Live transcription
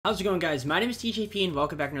How's it going, guys? My name is TJP and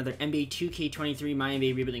welcome back to another NBA 2K23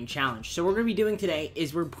 MyNBA Rebuilding Challenge. So what we're going to be doing today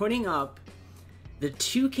is we're putting up the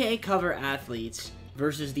 2K cover athletes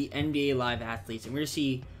versus the NBA live athletes. And we're going to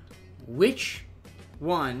see which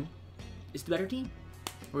one is the better team.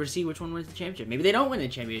 We're going to see which one wins the championship. Maybe they don't win the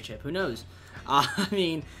championship. Who knows?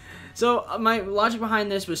 So my logic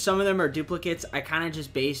behind this was some of them are duplicates. I kind of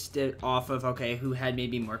just based it off of, okay, who had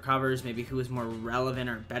maybe more covers, maybe who was more relevant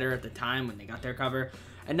or better at the time when they got their cover.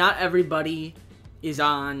 And not everybody is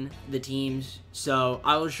on the teams, so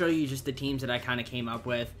I will show you just the teams that I kind of came up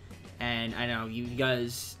with. And I know you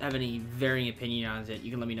guys have any varying opinion on it,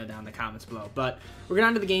 you can let me know down in the comments below. But we're going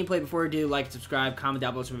on to the gameplay. Before we do, like and subscribe, comment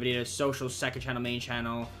down below some videos, socials, second channel, main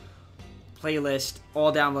channel, playlist,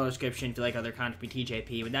 all down below in the description if you like other content by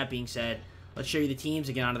TJP. With that being said, let's show you the teams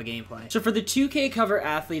and get on to the gameplay. So for the 2K cover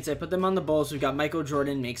athletes, I put them on the Bulls. We've got Michael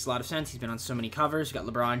Jordan, makes a lot of sense. He's been on so many covers. We've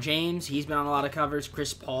got LeBron James. He's been on a lot of covers.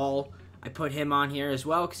 Chris Paul, I put him on here as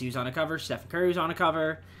well because he was on a cover. Stephen Curry was on a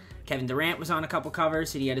cover. Kevin Durant was on a couple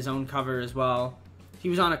covers, and he had his own cover as well. He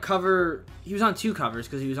was on a cover. He was on two covers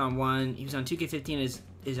because he was on one. He was on 2K15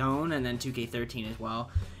 his own, and then 2K13 as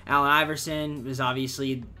well. Allen Iverson was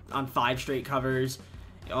obviously on 5 straight covers.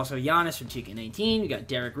 Also, Giannis from 2K19. We got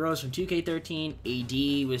Derrick Rose from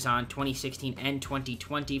 2K13. AD was on 2016 and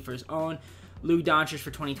 2020 for his own. Luka Doncic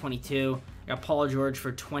for 2022. We got Paul George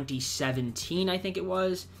for 2017, I think it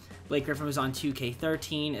was. Blake Griffin was on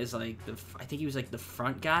 2K13 as like I think he was like the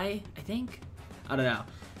front guy, I think. I don't know.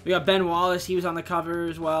 We got Ben Wallace. He was on the cover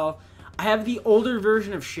as well. I have the older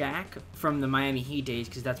version of Shaq from the Miami Heat days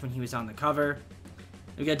because that's when he was on the cover.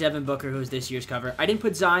 We got Devin Booker, who's this year's cover. I didn't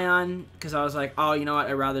put Zion because I was like, oh, you know what?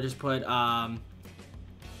 I'd rather just put KD.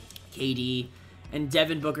 And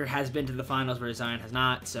Devin Booker has been to the finals where Zion has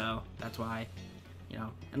not, so that's why, you know.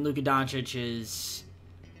 And Luka Doncic has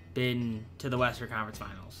been to the Western Conference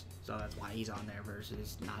Finals, so that's why he's on there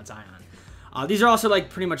versus not Zion. These are also like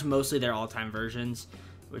pretty much mostly their all-time versions,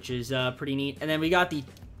 which is pretty neat. And then we got the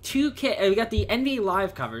 2K, we got the NBA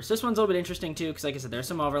Live covers. This one's a little bit interesting too because, like I said, there's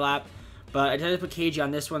some overlap. But I decided to put KG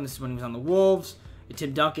on this one. This is when he was on the Wolves.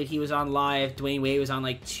 Tim Duncan, he was on live. Dwayne Wade was on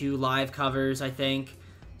like 2 live covers, I think.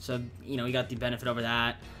 So, you know, he got the benefit over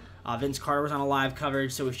that. Vince Carter was on a live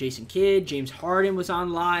coverage. So was Jason Kidd. James Harden was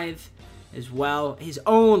on live as well. His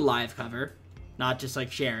own live cover, not just like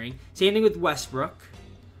sharing. Same thing with Westbrook.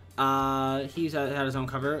 He's had his own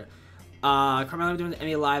cover. Carmelo doing the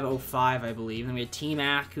NBA Live 05, I believe. And we had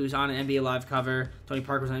T-Mac, who's on an NBA Live cover. Tony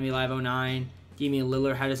Parker was on NBA Live 09. Damian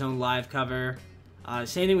Lillard had his own live cover.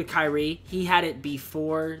 Same thing with Kyrie. He had it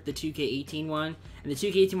before the 2K18 one. And the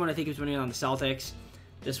 2K18 one, I think, was when he was on the Celtics.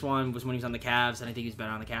 This one was when he was on the Cavs, and I think he was better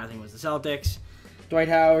on the Cavs than he was the Celtics. Dwight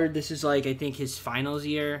Howard, this is like, I think, his finals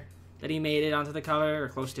year that he made it onto the cover, or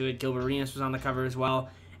close to it. Gilbert Arenas was on the cover as well.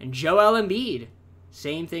 And Joel Embiid,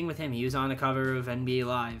 same thing with him. He was on the cover of NBA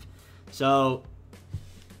Live. So,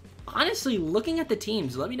 honestly, looking at the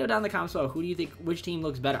teams, let me know down in the comments below, who do you think, which team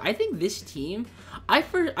looks better? I think this team, I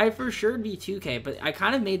for sure would be 2K, but I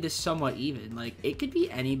kind of made this somewhat even. Like, it could be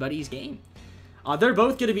anybody's game. They're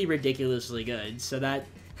both going to be ridiculously good, so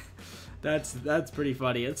that's pretty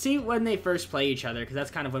funny. Let's see when they first play each other, because that's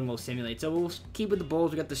kind of when we'll simulate. So we'll keep with the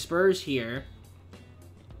Bulls. We got the Spurs here,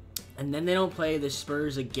 and then they don't play the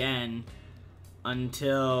Spurs again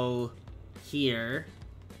until here.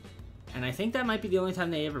 And I think that might be the only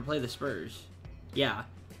time they ever play the Spurs. Yeah.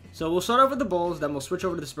 So we'll start off with the Bulls, then we'll switch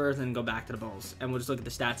over to the Spurs, and then go back to the Bulls. And we'll just look at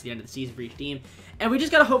the stats at the end of the season for each team. And we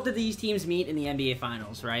just got to hope that these teams meet in the NBA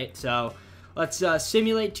Finals, right? So let's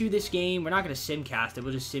simulate to this game. We're not going to simcast it.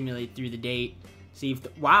 We'll just simulate through the date. See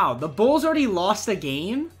if wow, the Bulls already lost a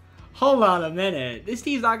game? Hold on a minute. This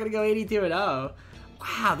team's not going to go 82-0.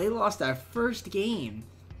 Wow, they lost their first game.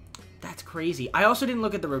 That's crazy. I also didn't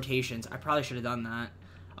look at the rotations. I probably should have done that.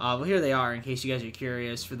 Well, here they are, in case you guys are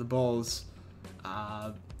curious, for the Bulls.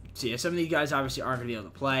 So, yeah, some of these guys obviously aren't going to be able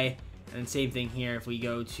to play. And then same thing here, if we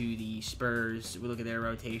go to the Spurs, we look at their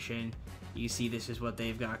rotation, you see this is what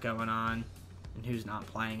they've got going on, and who's not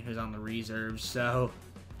playing, who's on the reserves. So,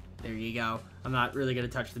 there you go. I'm not really going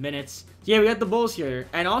to touch the minutes. Yeah, we got the Bulls here.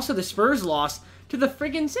 And also, the Spurs lost to the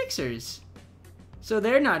friggin' Sixers. So,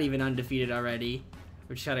 they're not even undefeated already,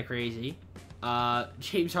 which is kind of crazy.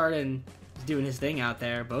 James Harden doing his thing out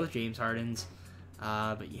there, both James Hardens.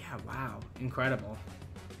 But yeah, wow, incredible.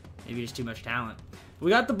 Maybe just too much talent. We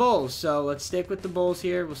got the Bulls, so let's stick with the Bulls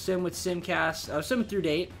here. We'll sim with Simcast, sim through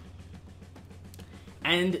date.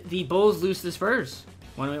 And the Bulls lose to the Spurs,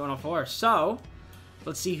 108-104. So,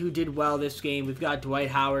 let's see who did well this game. We've got Dwight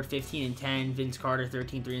Howard, 15 and 10. Vince Carter,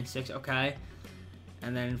 13, 3 and 6. Okay.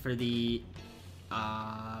 And then for the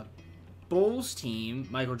Bulls team,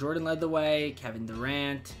 Michael Jordan led the way. Kevin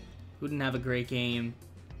Durant, who didn't have a great game.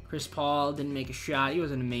 Chris Paul didn't make a shot. He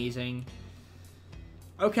wasn't amazing.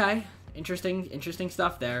 Okay, interesting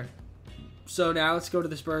stuff there. So now let's go to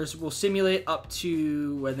the Spurs. We'll simulate up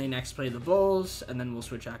to when they next play the Bulls, and then we'll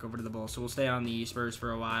switch back over to the Bulls. So we'll stay on the Spurs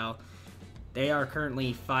for a while. They are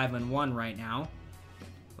currently 5-1 right now.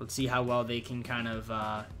 Let's see how well they can kind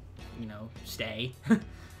of, stay.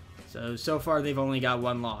 So far they've only got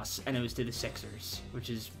one loss, and it was to the Sixers, which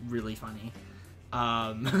is really funny.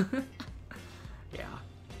 Yeah.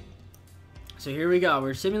 So here we go.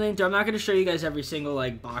 We're simulating. I'm not going to show you guys every single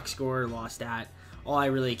box score or loss stat. All I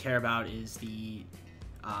really care about is the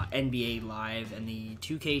NBA Live and the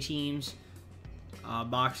 2K teams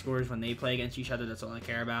box scores when they play against each other. That's all I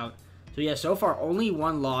care about. So yeah, so far only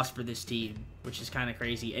one loss for this team, which is kind of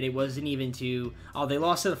crazy. And it wasn't even to... Oh, they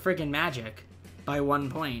lost to the freaking Magic by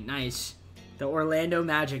 1 point. Nice. The Orlando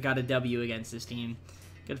Magic got a W against this team.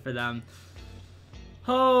 Good for them.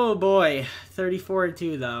 Oh boy,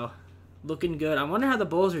 34-2 though. Looking good. I wonder how the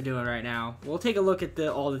Bulls are doing right now. We'll take a look at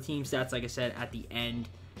all the team stats, like I said, at the end.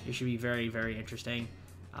 It should be very, very interesting.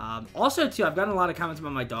 Also, too, I've gotten a lot of comments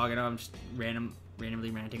about my dog. I know I'm just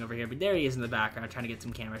randomly ranting over here, but there he is in the background trying to get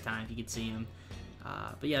some camera time if you could see him.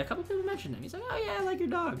 But yeah, a couple people mentioned him. He's like, oh yeah, I like your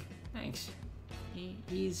dog. Thanks.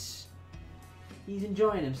 He's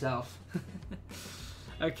enjoying himself.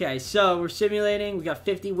 Okay, so we're simulating. We got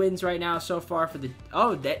 50 wins right now so far for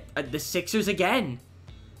the Sixers again.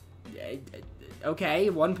 Okay,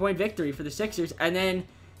 1 point victory for the Sixers, and then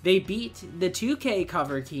they beat the 2K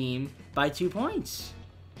cover team by 2 points.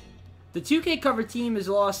 The 2K cover team has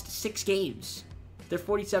lost 6 games. They're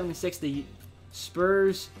 47-6. The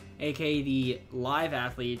Spurs, aka the live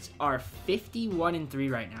athletes, are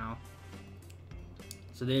 51-3 right now.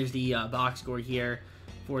 So there's the box score here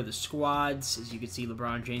for the squads. As you can see,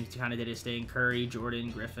 LeBron James kind of did his thing. Curry, Jordan,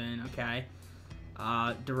 Griffin. Okay.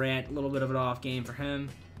 Durant, a little bit of an off game for him.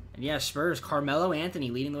 And yeah, Spurs, Carmelo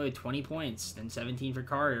Anthony leading the way with 20 points. Then 17 for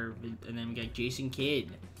Carter. And then we got Jason Kidd.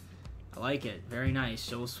 I like it. Very nice.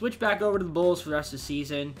 So we'll switch back over to the Bulls for the rest of the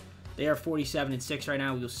season. They are 47-6 right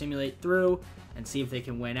now. We'll simulate through and see if they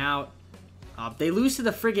can win out. They lose to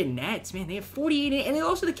the friggin' Nets. Man, they have 48-8. And they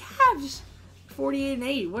lost to the Cavs.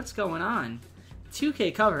 48-8. What's going on?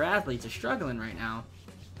 2K cover athletes are struggling right now.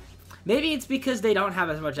 Maybe it's because they don't have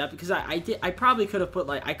as much depth. Because I probably could have put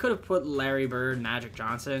I could have put Larry Bird, Magic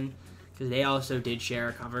Johnson, because they also did share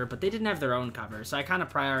a cover, but they didn't have their own cover. So I kind of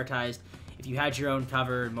prioritized if you had your own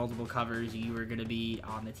cover and multiple covers, you were gonna be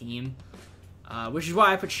on the team. Which is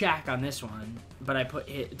why I put Shaq on this one. But I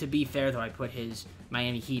put to be fair though, I put his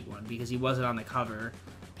Miami Heat one because he wasn't on the cover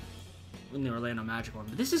in the Orlando Magic one.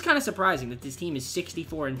 But this is kind of surprising that this team is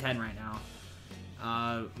 64-10 right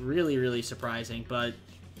now. Really, really surprising, but.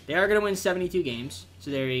 They are going to win 72 games, so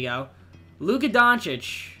there you go. Luka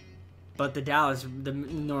Doncic, but the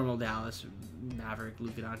normal Dallas Maverick,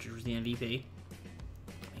 Luka Doncic was the MVP.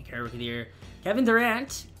 And Rookie of the Year. Kevin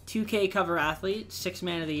Durant, 2K cover athlete, 6th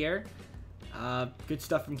man of the year. Good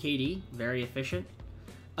stuff from KD, very efficient.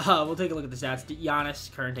 We'll take a look at the stats.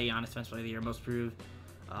 Giannis, current day Giannis, defensive player of the year, most improved.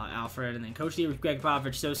 Alfred, and then Coach of the Year was Greg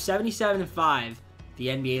Popovich. So 77-5, the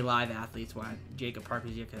NBA Live athletes won. Jacob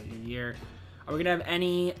Parker's Coach of the Year. Are we going to have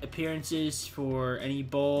any appearances for any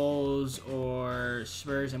Bulls or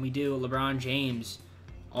Spurs? And we do. LeBron James,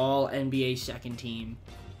 all NBA second team.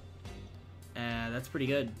 That's pretty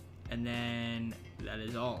good. And then that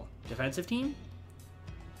is all. Defensive team?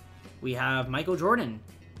 We have Michael Jordan.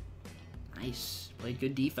 Nice. Played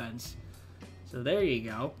good defense. So there you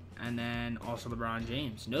go. And then also LeBron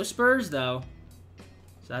James. No Spurs, though.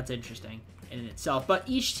 So that's interesting in itself. But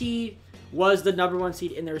each team was the #1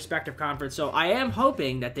 seed in their respective conference. So I am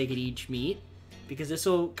hoping that they could each meet because this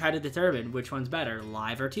will kind of determine which one's better,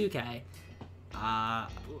 live or 2K.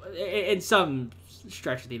 In some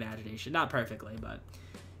stretch of the imagination. Not perfectly, but,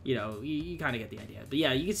 you know, you kind of get the idea. But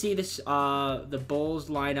yeah, you can see this, the Bulls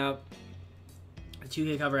lineup, the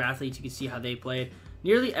 2K cover athletes, you can see how they played.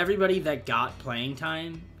 Nearly everybody that got playing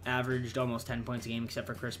time averaged almost 10 points a game except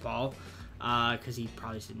for Chris Paul. Because he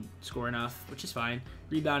probably didn't score enough, which is fine.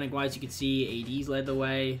 Rebounding-wise, you can see AD's led the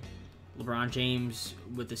way. LeBron James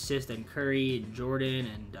with assists, and Curry, and Jordan,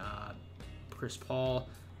 and Chris Paul.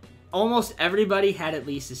 Almost everybody had at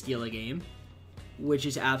least a steal a game, which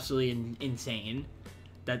is absolutely insane.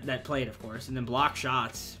 That played, of course. And then block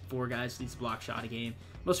shots. 4 guys at least block shot a game.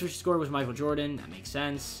 Most efficient scorer was Michael Jordan. That makes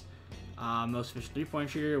sense. Most efficient three-point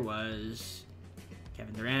shooter was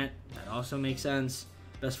Kevin Durant. That also makes sense.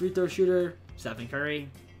 Best free throw shooter, Stephen Curry.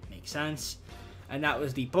 Makes sense. And that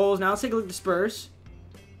was the Bulls. Now let's take a look at the Spurs.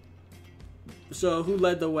 So who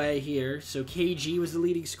led the way here? So KG was the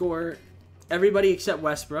leading scorer. Everybody except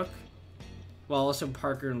Westbrook. Well, also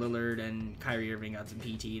Parker and Lillard and Kyrie Irving got some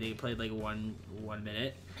PT. They played like one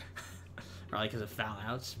minute. Probably because of foul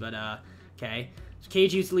outs. But, okay. So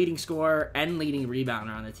KG's the leading scorer and leading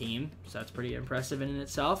rebounder on the team. So that's pretty impressive in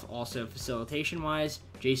itself. Also, facilitation-wise,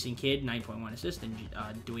 Jason Kidd, 9.1 assists. And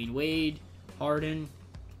Dwayne Wade, Harden.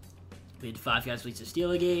 We had 5 guys lead to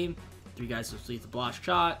steal a game. 3 guys lead to block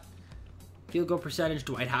shot. Field goal percentage,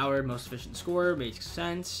 Dwight Howard, most efficient scorer. Makes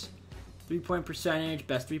sense. 3-point percentage,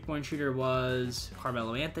 best 3-point shooter was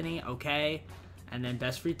Carmelo Anthony, okay. And then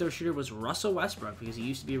best free throw shooter was Russell Westbrook because he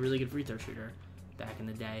used to be a really good free throw shooter back in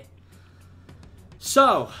the day.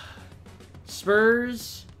 So,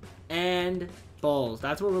 Spurs and Bulls,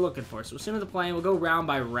 that's what we're looking for. So, as soon as the play, we'll go round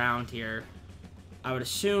by round here. I would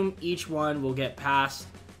assume each one will get past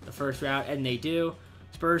the first round, and they do.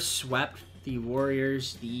 Spurs swept the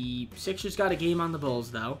Warriors. The Sixers got a game on the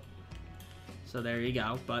Bulls, though. So there you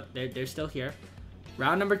go, but they're still here.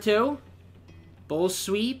 Round number 2, Bulls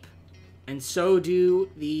sweep, and so do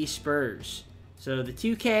the Spurs. So the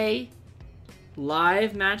 2K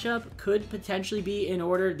live matchup could potentially be in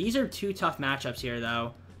order. These are 2 tough matchups here,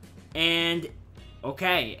 though. And,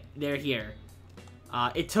 okay, they're here.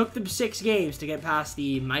 It took them 6 games to get past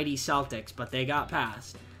the mighty Celtics, but they got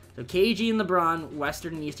past. So KG and LeBron,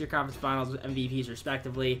 Western and Eastern Conference Finals MVPs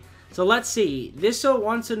respectively. So let's see. This will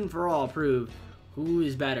once and for all prove who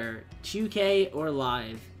is better, 2K or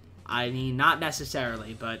live. I mean, not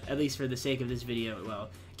necessarily, but at least for the sake of this video, it will.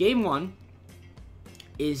 Game 1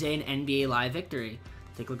 is an NBA Live victory.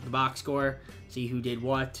 Take a look at the box score, see who did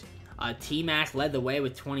what. T-Mac led the way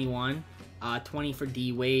with 21. 20 for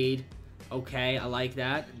D. Wade. Okay, I like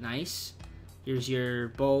that. Nice. Here's your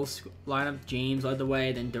Bulls lineup. James led the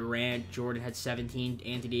way. Then Durant. Jordan had 17.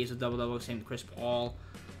 Anthony Davis with double-double. Same with Chris Paul.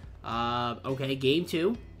 Okay, game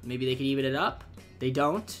 2. Maybe they could even it up. They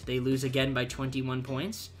don't. They lose again by 21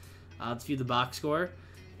 points. Let's view the box score.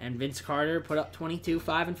 And Vince Carter put up 22,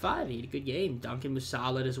 5, and 5. He had a good game. Duncan was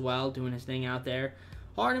solid as well, doing his thing out there.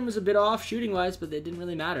 Harden was a bit off shooting-wise, but it didn't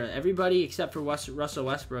really matter. Everybody except for Russell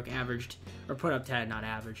Westbrook averaged, or put up 10, not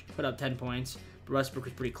average, put up 10 points. But Westbrook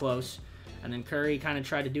was pretty close. And then Curry kind of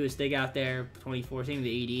tried to do his thing out there, 24, same with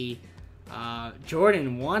the AD.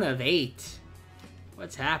 Jordan, 1 of 8.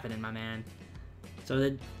 What's happening, my man? So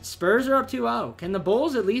the Spurs are up 2-0. Can the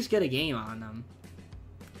Bulls at least get a game on them?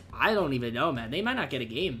 I don't even know, man. They might not get a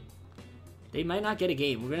game. They might not get a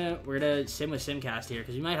game. We're gonna sim with Simcast here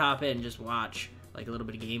because we might hop in and just watch like a little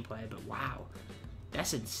bit of gameplay. But wow,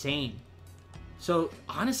 that's insane. So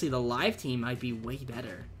honestly, the live team might be way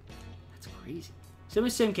better. That's crazy. Sim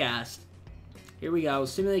with Simcast. Here we go.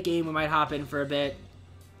 Simulate game. We might hop in for a bit,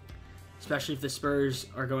 especially if the Spurs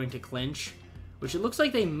are going to clinch, which it looks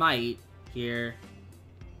like they might here.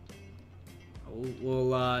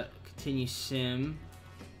 We'll continue sim.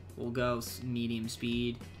 We'll go medium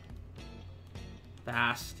speed,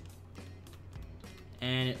 fast,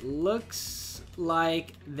 and it looks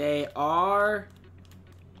like they are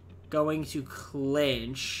going to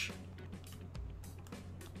clinch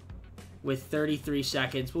with 33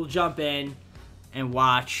 seconds. We'll jump in and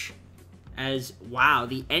watch as, wow,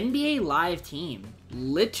 the NBA Live team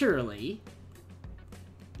literally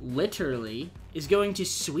is going to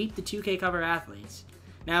sweep the 2K cover athletes.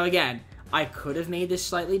 Now, again, I could have made this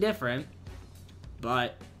slightly different,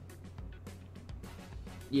 but,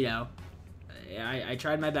 you know, I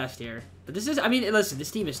tried my best here. But this is, I mean, listen, this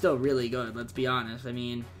team is still really good, let's be honest. I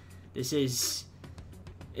mean, this is,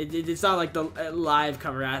 it's not like the live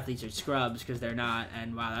cover athletes are scrubs, because they're not.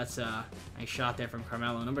 And, wow, that's a nice shot there from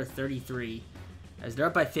Carmelo, number 33. As they're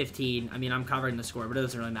up by 15, I mean, I'm covering the score, but it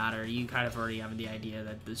doesn't really matter. You kind of already have the idea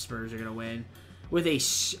that the Spurs are going to win with a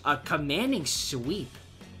commanding sweep.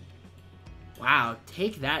 Wow,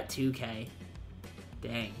 take that, 2K.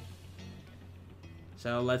 Dang.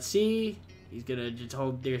 So let's see. He's gonna just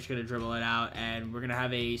hold. They're just gonna dribble it out, and we're gonna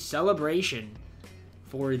have a celebration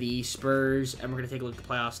for the Spurs, and we're gonna take a look at the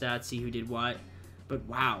playoff stats, see who did what. But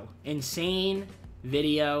wow, insane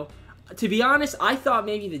video. To be honest, I thought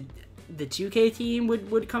maybe the 2K team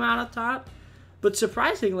would come out up top, but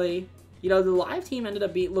surprisingly, you know, the live team ended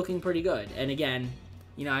up looking pretty good. And again,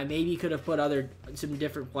 you know, I maybe could have put some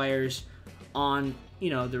different players on, you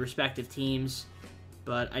know, the respective teams,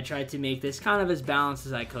 but I tried to make this kind of as balanced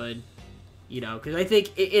as I could, you know, because I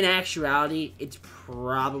think in actuality, it's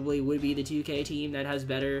probably would be the 2K team that has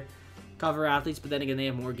better cover athletes, but then again, they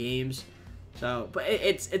have more games. So, but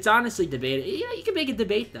it's honestly debated. You know, you could make a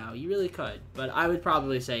debate though, you really could, but I would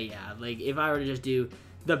probably say, yeah, like if I were to just do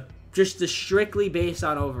the strictly based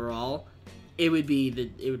on overall, it would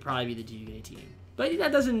probably be the 2K team. But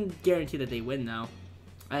that doesn't guarantee that they win though,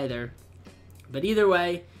 either. But either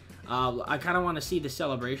way, I kind of want to see the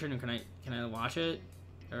celebration. Can I watch it,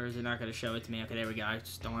 or is it not going to show it to me? Okay, there we go. I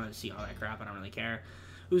just don't want to see all that crap. I don't really care.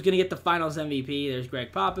 Who's going to get the Finals MVP? There's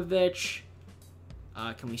Greg Popovich.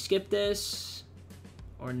 Can we skip this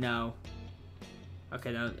or no?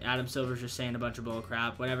 Okay, now Adam Silver's just saying a bunch of bull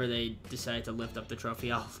crap. Whenever they decide to lift up the trophy,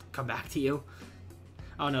 I'll come back to you.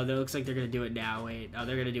 Oh no, it looks like they're going to do it now. Wait, no,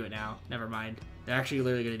 they're going to do it now. Never mind. They're actually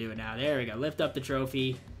literally going to do it now. There we go. Lift up the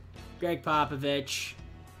trophy. Greg Popovich.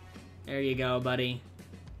 There you go, buddy.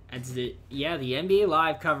 That's the NBA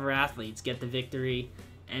Live cover athletes get the victory.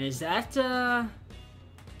 And is that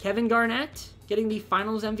Kevin Garnett getting the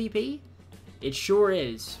Finals MVP? It sure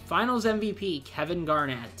is. Finals MVP, Kevin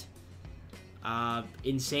Garnett.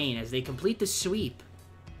 Insane, as they complete the sweep,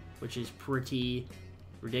 which is pretty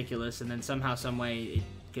ridiculous, and then somehow, someway, it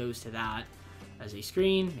goes to that as a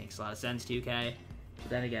screen. Makes a lot of sense, 2K. But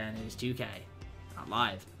then again, it is 2K, not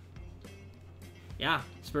live. Yeah,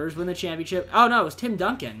 Spurs win the championship. Oh, no, it was Tim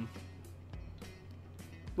Duncan.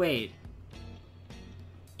 Wait.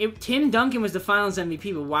 Tim Duncan was the Finals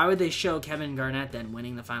MVP, but why would they show Kevin Garnett then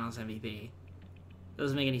winning the Finals MVP?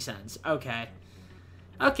 Doesn't make any sense. Okay.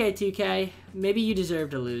 Okay, 2K. Maybe you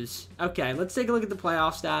deserve to lose. Okay, let's take a look at the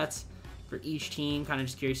playoff stats for each team. Kind of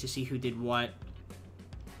just curious to see who did what.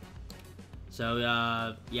 So,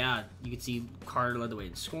 yeah, you can see Carter led the way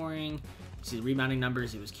in scoring. You see the rebounding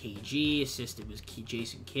numbers. It was KG. Assist, it was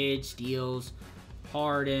Jason Kidd. Steals,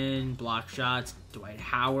 Harden. Block shots, Dwight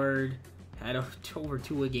Howard. Had over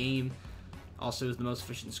 2 a game. Also was the most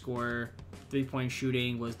efficient scorer. 3-point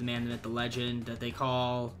shooting was the man that the legend that they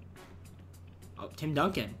call... Oh, Tim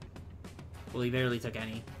Duncan. Well, he barely took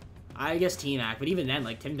any. I guess T-Mac, but even then,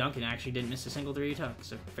 like, Tim Duncan actually didn't miss a single 3 he took,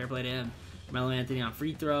 so fair play to him. Carmelo Anthony on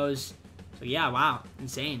free throws. So, yeah, wow.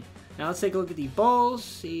 Insane. Now, let's take a look at the Bulls,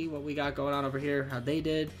 see what we got going on over here, how they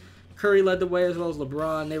did. Curry led the way as well as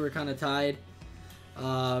LeBron. They were kind of tied.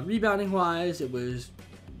 Rebounding-wise, it was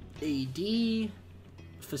AD.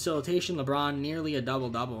 Facilitation, LeBron nearly a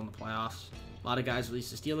double-double in the playoffs. A lot of guys at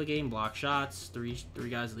least to steal a game, block shots. Three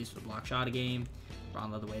guys at least with a block shot a game.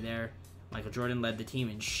 LeBron led the way there. Michael Jordan led the team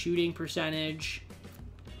in shooting percentage.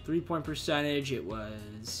 3-point percentage, it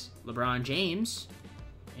was LeBron James,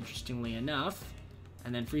 interestingly enough.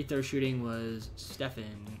 And then free throw shooting was Stephen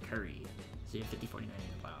Curry. So you have 50-49 in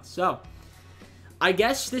the playoffs. So, I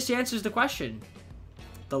guess this answers the question.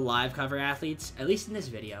 The live cover athletes, at least in this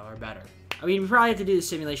video, are better. I mean, we probably have to do the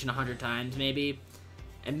simulation 100 times, maybe.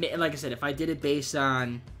 And like I said, if I did it based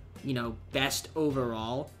on, you know, best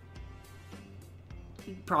overall,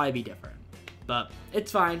 it'd probably be different. But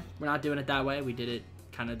it's fine. We're not doing it that way. We did it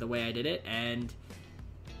kind of the way I did it, and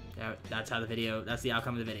that's the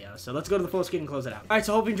outcome of the video. So let's go to the full screen and close it out. All right,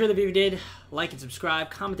 so hope you enjoyed the video. If you did, like and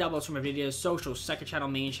subscribe. Comment down below some of my videos, socials, second channel,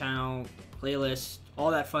 main channel, playlist,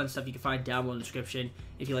 all that fun stuff you can find down below in the description.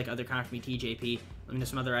 If you like other content from me, TJP, let me know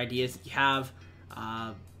some other ideas that you have.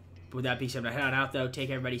 With that being said, I'm going to head on out, though. Take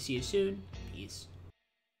care, everybody. See you soon. Peace.